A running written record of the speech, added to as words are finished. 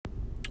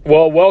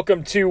Well,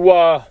 welcome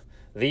to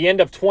the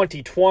end of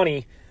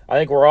 2020. I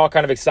think we're all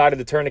kind of excited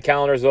to turn the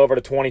calendars over to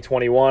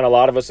 2021. A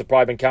lot of us have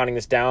probably been counting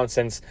this down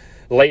since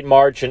late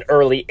March and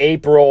early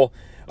April.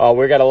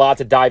 We've got a lot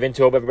to dive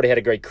into. Hope everybody had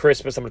a great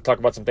Christmas. I'm going to talk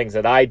about some things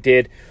that I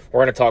did. We're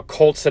going to talk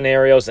Colts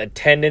scenarios,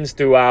 attendance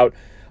throughout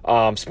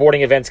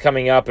sporting events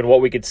coming up, and what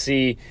we could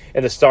see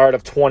in the start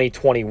of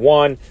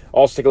 2021.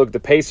 Also take a look at the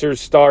Pacers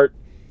start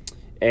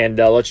and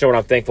let you know what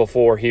I'm thankful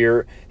for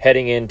here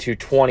heading into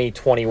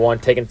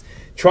 2021.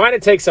 Trying to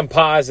take some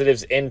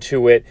positives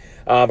into it,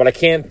 but I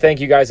can't thank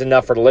you guys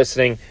enough for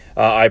listening.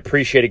 I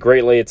appreciate it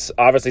greatly. It's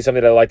obviously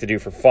something that I like to do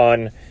for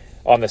fun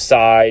on the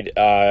side,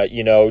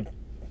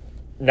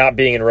 not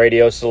being in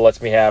radio, so it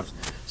lets me have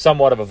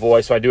somewhat of a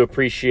voice. So I do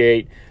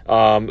appreciate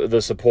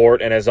the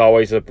support, and as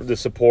always, the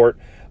support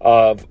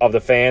of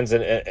the fans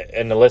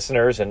and the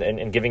listeners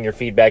and giving your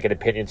feedback and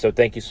opinion. So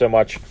thank you so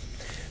much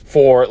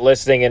for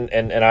listening,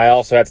 and I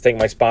also have to thank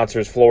my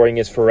sponsors, Flooring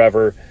is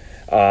Forever,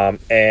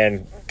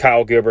 and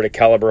Kyle Gilbert at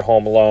Caliber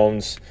Home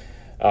Loans.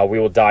 We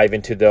will dive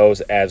into those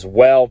as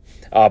well,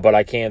 but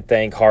I can't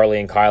thank Harley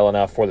and Kyle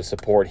enough for the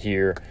support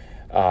here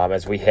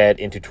as we head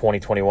into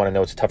 2021. I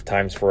know it's tough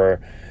times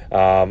for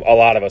a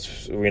lot of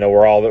us.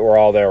 We're all there.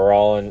 We're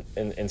all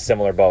in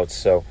similar boats.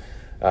 So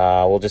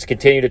we'll just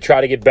continue to try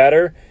to get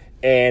better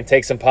and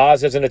take some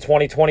positives into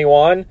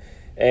 2021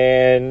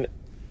 and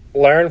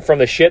learn from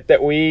the shit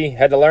that we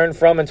had to learn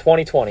from in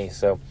 2020.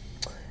 So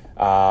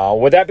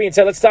with that being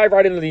said, let's dive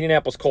right into the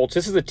Indianapolis Colts.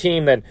 This is a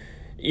team that,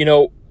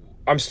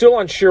 I'm still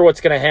unsure what's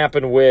going to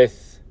happen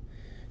with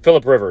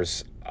Phillip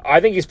Rivers. I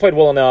think he's played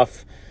well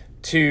enough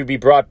to be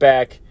brought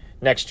back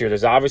next year.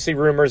 There's obviously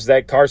rumors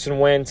that Carson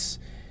Wentz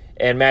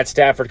and Matt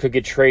Stafford could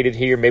get traded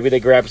here. Maybe they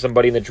grab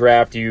somebody in the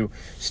draft. You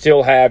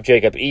still have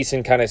Jacob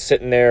Eason kind of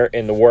sitting there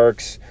in the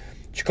works.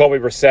 Jacoby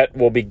Brissett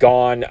will be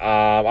gone.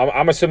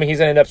 I'm assuming he's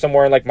going to end up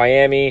somewhere in like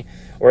Miami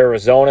or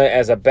Arizona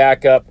as a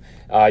backup.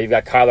 You've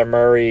got Kyler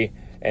Murray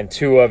and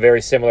Tua,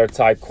 very similar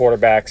type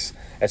quarterbacks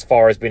as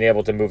far as being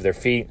able to move their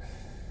feet.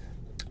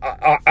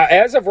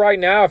 As of right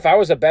now, if I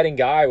was a betting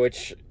guy,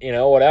 which,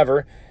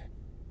 whatever,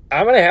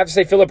 I'm going to have to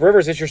say Phillip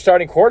Rivers is your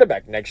starting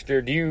quarterback next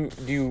year. Do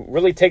you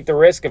really take the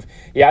risk of,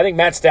 I think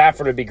Matt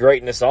Stafford would be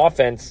great in this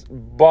offense,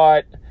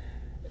 but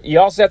you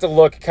also have to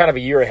look kind of a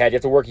year ahead. You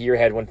have to work a year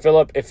ahead.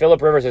 If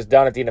Phillip Rivers is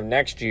done at the end of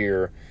next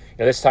year,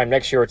 this time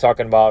next year we're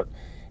talking about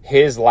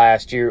his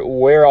last year,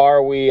 where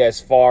are we as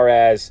far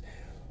as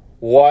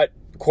what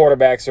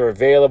quarterbacks are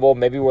available,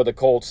 maybe where the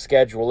Colts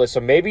schedule is. So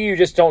maybe you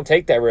just don't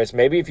take that risk.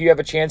 Maybe if you have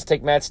a chance to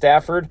take Matt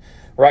Stafford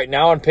right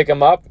now and pick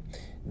him up,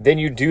 then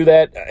you do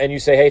that and you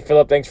say, hey,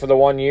 Phillip, thanks for the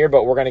 1 year,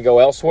 but we're going to go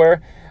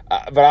elsewhere.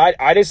 But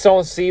I just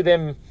don't see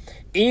them,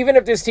 even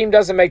if this team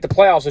doesn't make the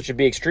playoffs, which would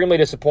be extremely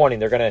disappointing.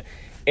 They're going to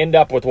end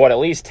up with, at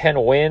least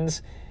 10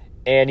 wins,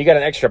 and you got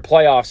an extra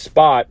playoff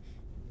spot,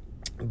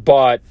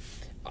 but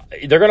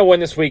they're going to win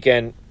this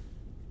weekend,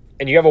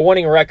 and you have a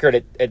winning record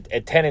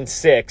at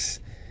 10-6.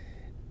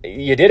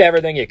 You did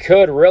everything you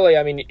could, really.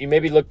 I mean, you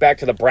maybe look back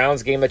to the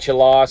Browns game that you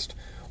lost,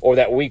 or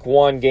that Week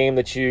 1 game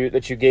that you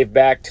gave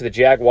back to the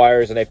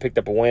Jaguars and they picked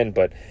up a win.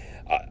 But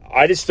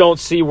I just don't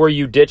see where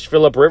you ditch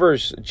Phillip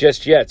Rivers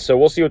just yet. So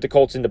we'll see what the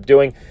Colts end up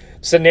doing.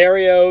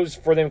 Scenarios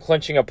for them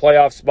clinching a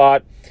playoff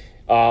spot.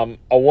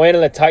 A win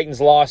and the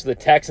Titans loss to the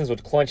Texans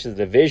would clinch the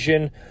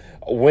division.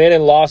 A win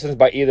and losses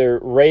by either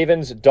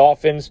Ravens,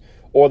 Dolphins,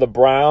 or the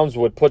Browns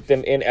would put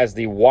them in as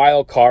the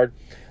wild card.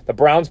 The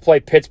Browns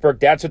play Pittsburgh.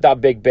 That's without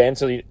Big Ben,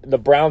 so the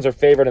Browns are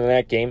favored in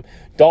that game.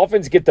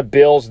 Dolphins get the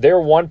Bills. They're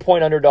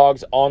 1-point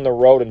underdogs on the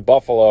road in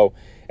Buffalo,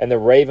 and the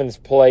Ravens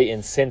play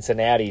in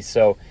Cincinnati.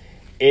 So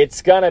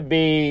it's going to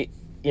be,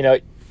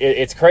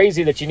 it's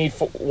crazy that you need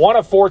one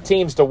of 4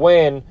 teams to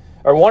win,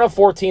 or one of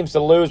 4 teams to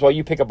lose while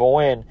you pick up a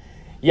win.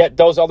 Yet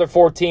those other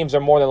 4 teams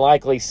are more than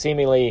likely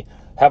seemingly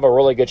have a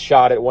really good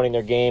shot at winning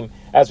their game.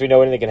 As we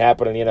know, anything can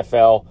happen in the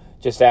NFL.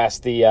 Just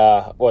ask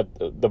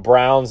the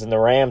Browns and the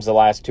Rams the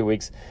last 2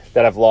 weeks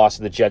that have lost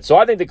to the Jets. So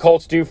I think the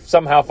Colts do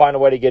somehow find a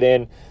way to get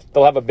in.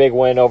 They'll have a big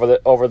win over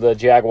the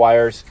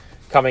Jaguars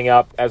coming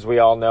up, as we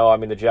all know. I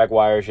mean, the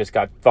Jaguars just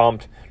got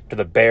thumped to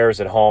the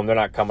Bears at home. They're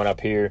not coming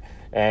up here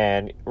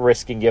and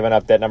risking giving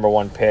up that number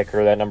 1 pick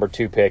or that number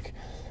 2 pick.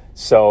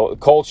 So the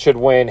Colts should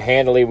win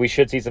handily. We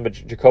should see some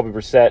Jacoby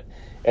Brissett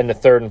in the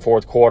third and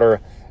fourth quarter.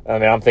 I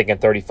mean, I'm thinking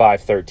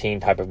 35-13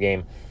 type of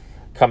game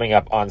coming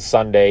up on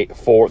Sunday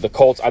for the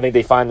Colts. I think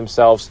they find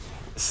themselves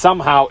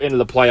somehow into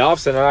the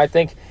playoffs, and I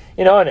think,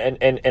 and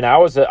I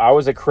was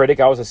a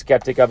critic, I was a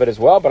skeptic of it as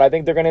well, but I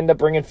think they're going to end up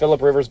bringing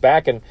Phillip Rivers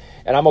back, and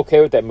I'm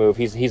okay with that move.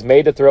 He's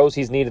made the throws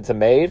he's needed to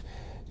make,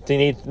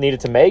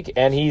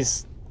 and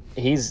he's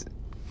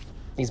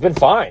been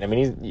fine. I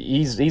mean,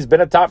 he's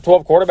been a top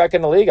 12 quarterback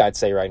in the league, I'd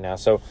say, right now.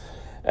 So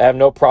I have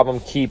no problem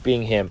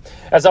keeping him.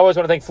 As always, I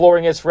want to thank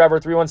Flooring is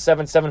Forever,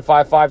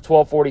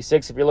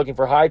 317-755-1246. If you're looking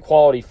for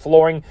high-quality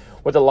flooring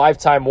with a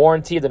lifetime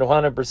warranty, then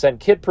 100%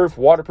 kid-proof,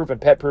 waterproof,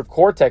 and pet-proof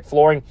Core-Tech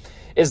flooring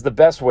is the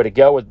best way to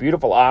go with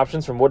beautiful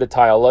options from wood to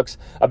tile looks.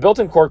 A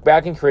built-in cork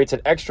backing creates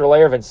an extra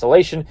layer of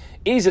insulation,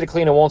 easy to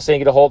clean and won't stain.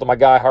 Get a hold of my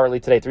guy Hartley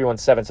today,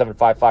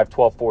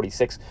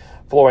 317-755-1246.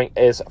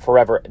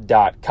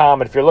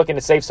 FlooringIsForever.com. And if you're looking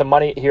to save some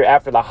money here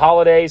after the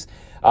holidays,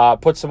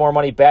 put some more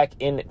money back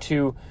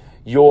into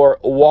your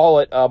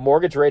wallet.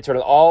 Mortgage rates are at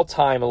an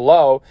all-time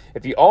low.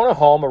 If you own a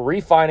home, a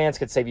refinance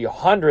could save you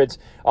hundreds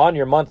on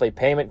your monthly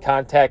payment.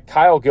 Contact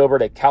Kyle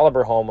Gilbert at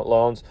Caliber Home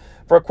Loans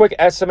for a quick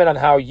estimate on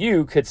how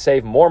you could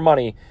save more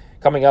money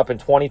coming up in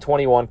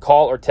 2021.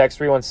 Call or text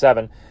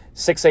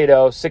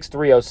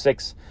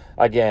 317-680-6306.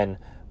 Again,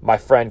 my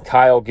friend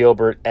Kyle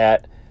Gilbert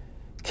at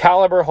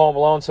Caliber Home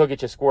Loans. He'll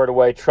get you squared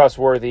away,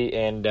 trustworthy,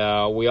 and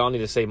we all need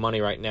to save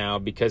money right now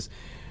because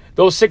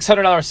those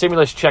 $600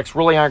 stimulus checks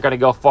really aren't going to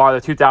go far.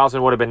 The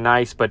 $2,000 would have been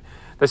nice, but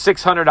the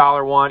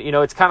 $600 one,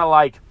 it's kind of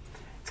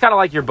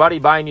like your buddy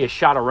buying you a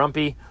shot of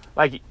Rumpy.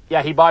 Like,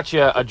 yeah, he bought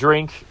you a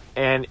drink,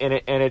 and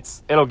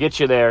it'll get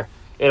you there.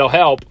 It'll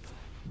help,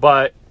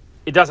 but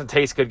it doesn't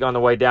taste good on the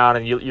way down,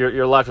 and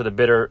you're left with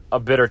a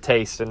bitter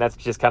taste, and that's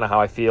just kind of how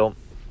I feel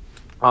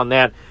on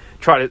that.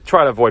 Try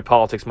to avoid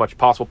politics as much as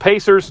possible.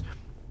 Pacers,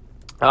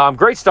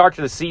 great start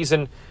to the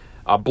season.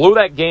 Blew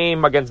that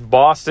game against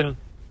Boston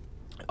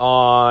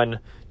on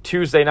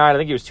Tuesday night. I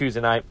think it was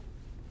Tuesday night.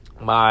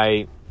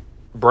 My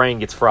brain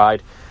gets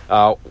fried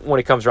when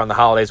it comes around the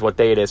holidays, what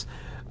day it is.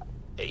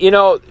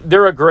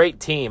 They're a great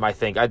team, I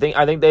think. I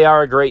think they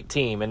are a great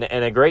team. And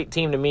a great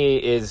team to me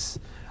is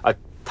a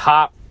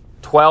top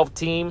 12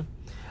 team.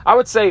 I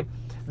would say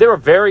they're a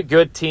very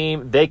good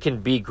team. They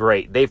can be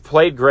great. They've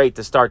played great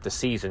to start the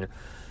season.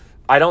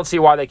 I don't see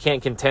why they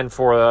can't contend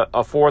for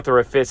a fourth or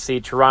a fifth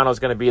seed. Toronto's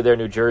going to be there.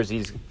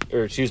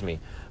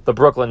 The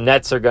Brooklyn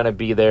Nets are going to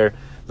be there.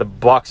 The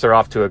Bucks are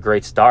off to a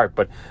great start.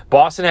 But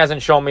Boston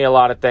hasn't shown me a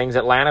lot of things.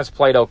 Atlanta's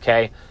played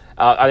okay.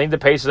 I think the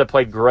Pacers have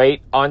played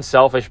great,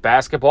 unselfish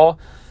basketball.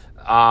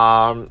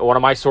 One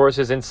of my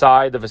sources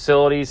inside the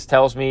facilities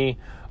tells me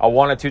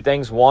one of two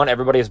things. One,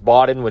 everybody has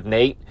bought in with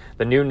Nate.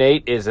 The new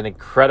Nate is an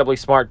incredibly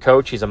smart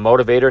coach. He's a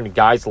motivator, and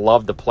guys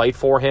love to play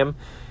for him.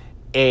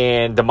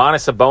 And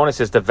Domantas Sabonis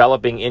is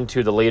developing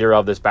into the leader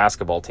of this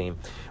basketball team,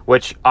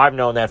 which I've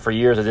known that for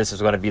years that this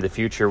is going to be the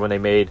future when he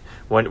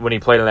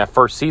played in that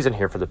first season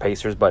here for the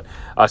Pacers. But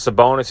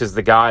Sabonis is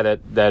the guy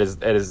that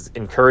is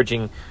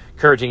encouraging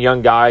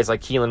young guys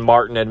like Keelan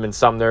Martin, Edmund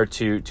Sumner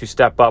to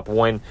step up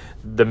when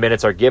the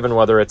minutes are given,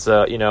 whether it's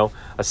a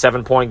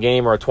 7-point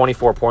game or a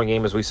 24-point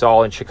game, as we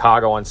saw in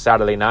Chicago on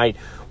Saturday night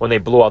when they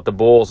blew out the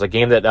Bulls, a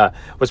game that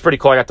was pretty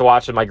cool. I got to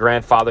watch with my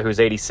grandfather, who's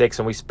 86,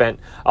 and we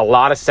spent a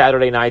lot of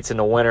Saturday nights in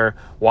the winter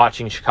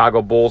watching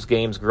Chicago Bulls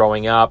games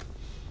growing up,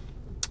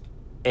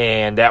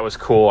 and that was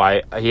cool.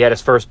 He had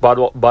his first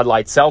Bud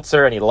Light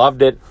Seltzer, and he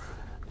loved it.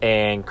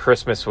 And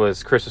Christmas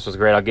was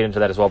great. I'll get into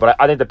that as well. But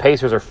I think the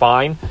Pacers are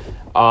fine,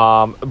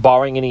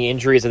 barring any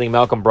injuries. I think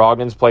Malcolm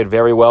Brogdon's played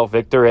very well.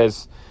 Victor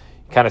has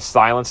kind of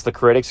silenced the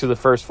critics through the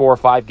first 4 or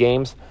 5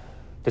 games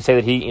to say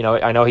that he,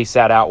 I know he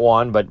sat out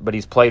one, but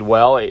he's played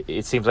well.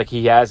 It seems like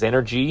he has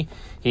energy.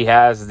 He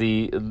has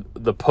the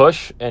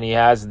push, and he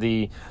has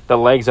the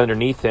legs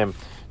underneath him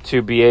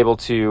to be able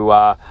to,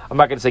 I'm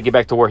not going to say get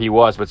back to where he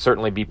was, but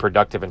certainly be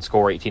productive and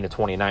score 18 to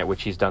 20 a night,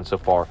 which he's done so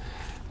far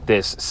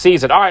this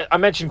season. All right, I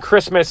mentioned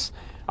Christmas.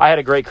 I had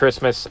a great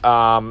Christmas.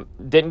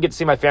 Didn't get to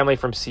see my family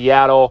from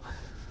Seattle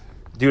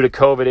due to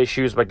COVID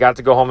issues, but got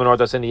to go home to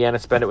Northwest Indiana,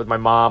 spend it with my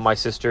mom, my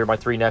sister, my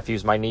 3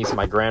 nephews, my niece, and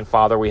my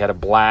grandfather. We had a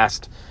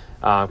blast.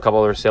 A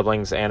couple other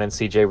siblings, Anna and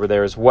CJ, were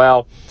there as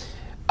well.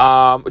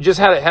 Just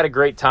had a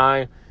great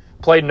time.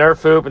 Played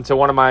Nerf hoop until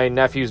one of my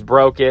nephews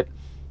broke it.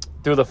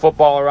 Threw the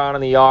football around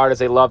in the yard, as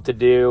they love to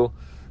do.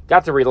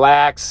 Got to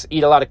relax,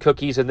 eat a lot of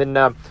cookies, and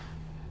then,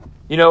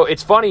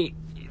 it's funny.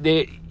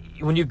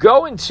 When you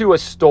go into a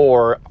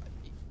store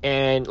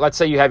and let's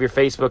say you have your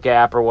Facebook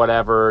app or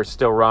whatever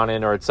still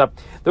running, or it's up,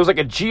 there's like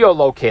a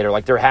geolocator,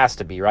 like there has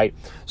to be, right?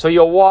 So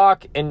you'll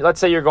walk, and let's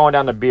say you're going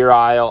down the beer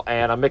aisle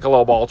and a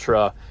Michelob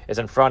Ultra is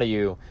in front of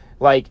you.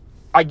 Like,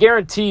 I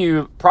guarantee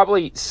you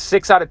probably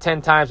 6 out of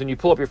 10 times when you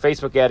pull up your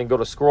Facebook ad and go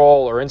to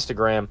scroll or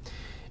Instagram,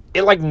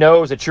 it like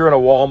knows that you're in a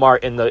Walmart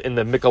in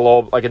the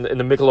Michelob, like in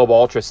the Michelob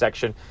Ultra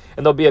section,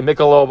 and there'll be a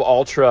Michelob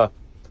Ultra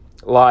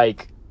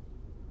like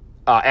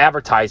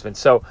advertisement.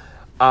 So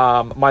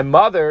my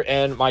mother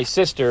and my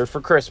sister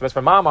for Christmas,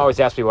 my mom always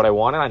asks me what I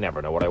want, and I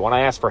never know what I want.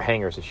 I asked for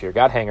hangers this year,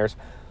 got hangers,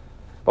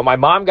 but my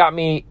mom got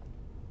me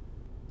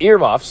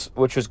earmuffs,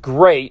 which was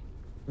great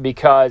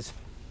because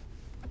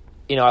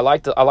I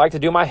like to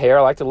do my hair.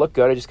 I like to look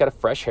good. I just got a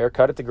fresh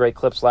haircut at the Great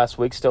Clips last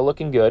week, still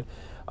looking good.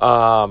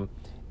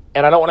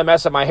 And I don't want to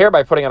mess up my hair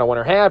by putting on a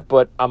winter hat,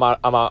 but I'm in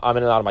and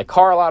out of my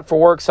car a lot for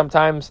work.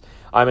 Sometimes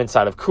I'm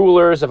inside of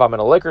coolers if I'm in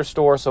a liquor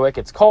store, so it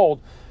gets cold.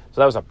 So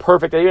that was a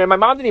perfect idea. And my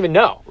mom didn't even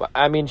know.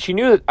 I mean,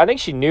 I think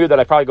she knew that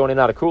I'd probably go in and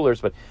out of coolers,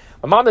 but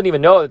my mom didn't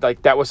even know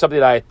that was something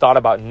that I had thought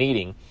about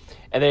needing.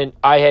 And then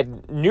I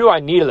knew I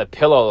needed a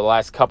pillow the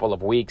last couple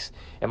of weeks,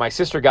 and my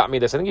sister got me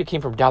this. I think it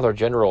came from Dollar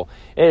General.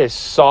 It is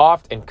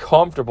soft and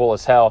comfortable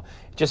as hell.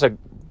 Just a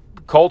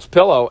Colts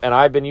pillow, and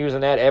I've been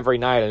using that every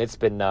night, and it's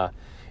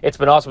it's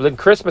been awesome. Then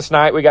Christmas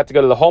night, we got to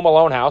go to the Home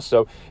Alone house.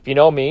 So if you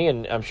know me,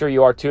 and I'm sure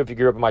you are too, if you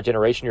grew up in my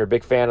generation, you're a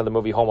big fan of the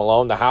movie Home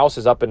Alone. The house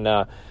is up in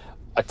a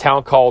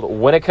town called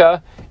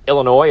Winnetka,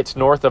 Illinois. It's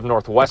north of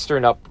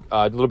Northwestern, up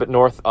a little bit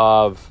north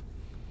of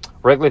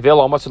Wrigleyville,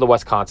 almost to the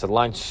Wisconsin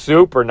line.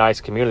 Super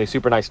nice community,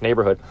 super nice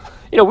neighborhood.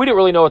 We didn't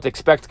really know what to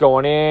expect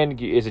going in.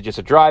 Is it just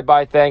a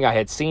drive-by thing? I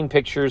had seen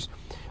pictures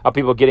of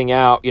people getting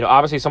out.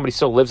 Obviously somebody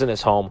still lives in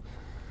this home.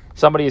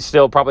 Somebody is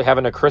still probably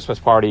having a Christmas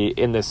party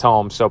in this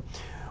home. So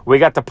we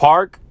got to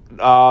park.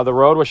 The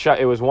road was shut.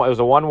 It was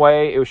a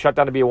one-way. It was shut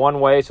down to be a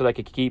one-way so they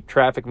could keep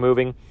traffic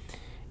moving.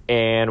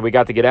 And we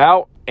got to get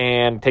out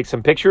and take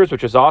some pictures,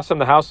 which is awesome.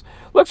 The house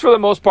looks for the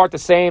most part the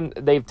same.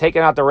 They've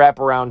taken out the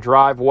wraparound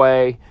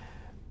driveway.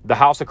 The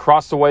house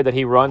across the way that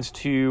he runs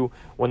to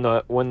when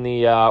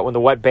the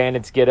wet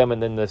bandits get him,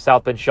 and then the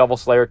South Bend Shovel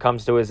Slayer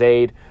comes to his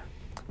aid.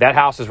 That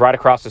house is right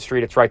across the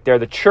street. It's right there.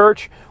 The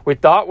church we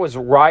thought was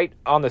right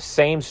on the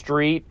same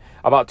street,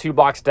 about 2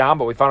 blocks down,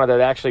 but we found out that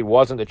it actually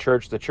wasn't the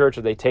church. The church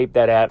that they taped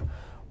that at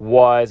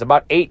was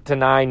about 8 to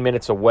 9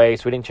 minutes away,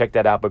 so we didn't check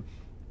that out. But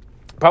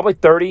probably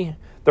 30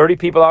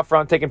 people out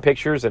front taking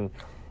pictures, and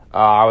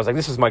I was like,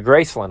 this is my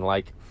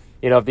Graceland.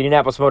 If the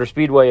Indianapolis Motor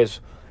Speedway is,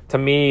 to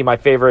me, my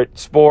favorite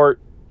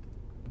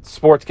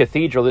sports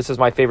cathedral, this is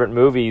my favorite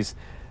movies,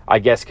 I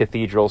guess,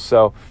 cathedral.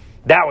 So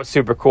that was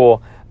super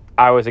cool.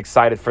 I was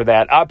excited for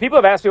that. People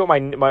have asked me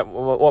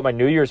what my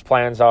New Year's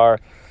plans are,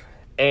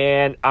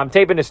 and I'm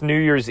taping this New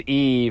Year's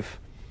Eve.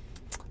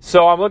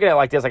 So I'm looking at it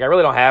like this. I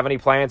really don't have any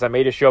plans. I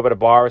may just show up at a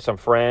bar with some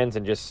friends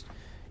and just,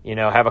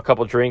 have a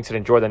couple drinks and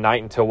enjoy the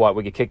night until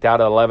we get kicked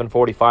out at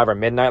 11:45 or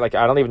midnight.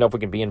 I don't even know if we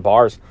can be in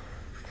bars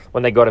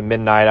when they go to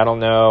midnight. I don't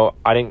know.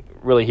 I didn't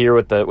really hear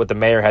what the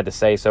mayor had to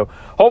say. So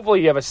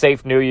hopefully you have a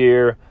safe New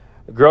Year.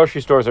 The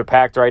grocery stores are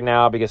packed right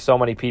now because so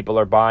many people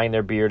are buying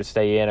their beer to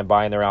stay in and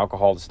buying their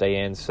alcohol to stay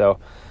in. So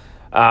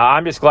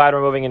I'm just glad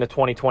we're moving into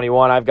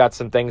 2021. I've got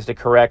some things to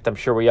correct. I'm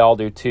sure we all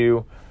do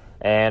too.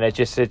 And it's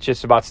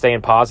just about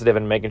staying positive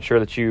and making sure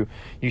that you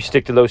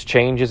stick to those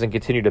changes and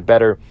continue to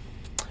better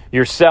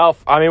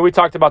yourself. I mean, we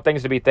talked about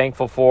things to be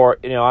thankful for.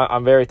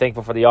 I'm very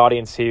thankful for the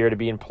audience here, to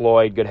be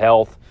employed, good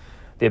health,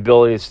 the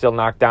ability to still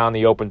knock down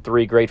the open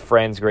 3, great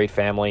friends, great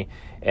family.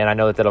 And I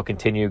know that'll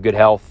continue. Good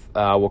health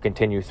will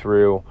continue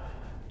through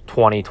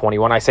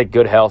 2021. I say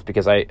good health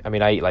because I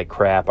eat like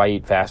crap. I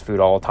eat fast food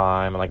all the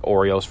time, and like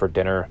Oreos for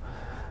dinner.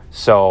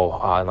 So,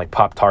 and like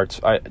Pop-Tarts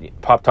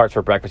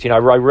for breakfast. I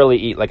really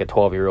eat like a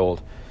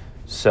 12-year-old.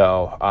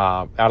 So,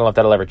 I don't know if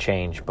that'll ever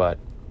change, but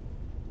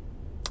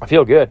I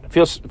feel good.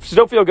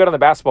 Still feel good on the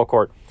basketball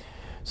court.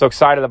 So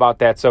excited about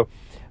that. So,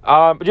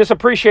 just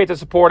appreciate the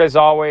support as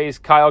always.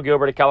 Kyle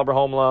Gilbert at Caliber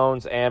Home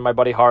Loans and my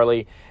buddy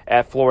Harley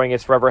at Flooring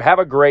is Forever. Have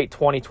a great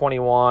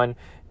 2021.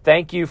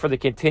 Thank you for the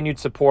continued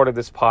support of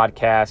this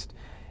podcast.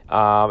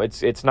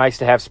 It's nice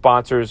to have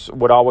sponsors.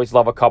 Would always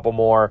love a couple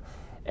more.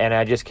 And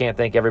I just can't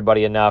thank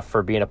everybody enough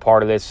for being a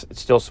part of this.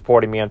 Still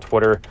supporting me on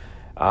Twitter.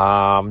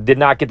 Did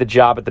not get the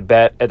job at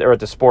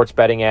the sports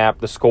betting app,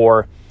 The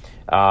Score,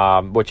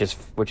 which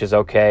is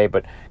okay.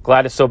 But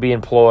glad to still be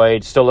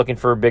employed. Still looking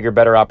for bigger,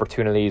 better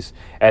opportunities,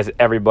 as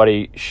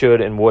everybody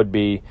should and would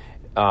be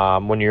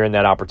when you're in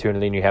that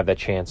opportunity and you have that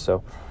chance.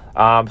 So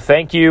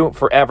thank you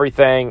for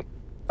everything.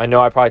 I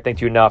know I probably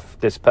thanked you enough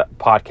this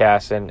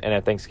podcast and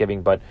at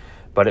Thanksgiving, but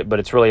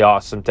it's really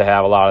awesome to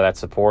have a lot of that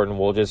support, and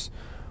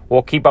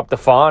we'll keep up the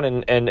fun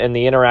and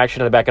the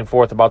interaction and the back and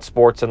forth about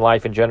sports and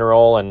life in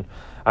general. And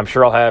I'm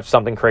sure I'll have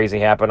something crazy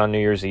happen on New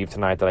Year's Eve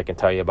tonight that I can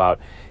tell you about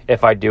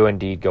if I do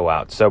indeed go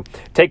out. So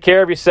take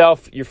care of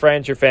yourself, your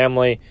friends, your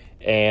family,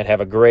 and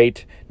have a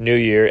great New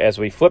Year as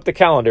we flip the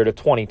calendar to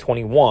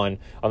 2021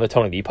 on the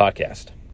Tony D Podcast.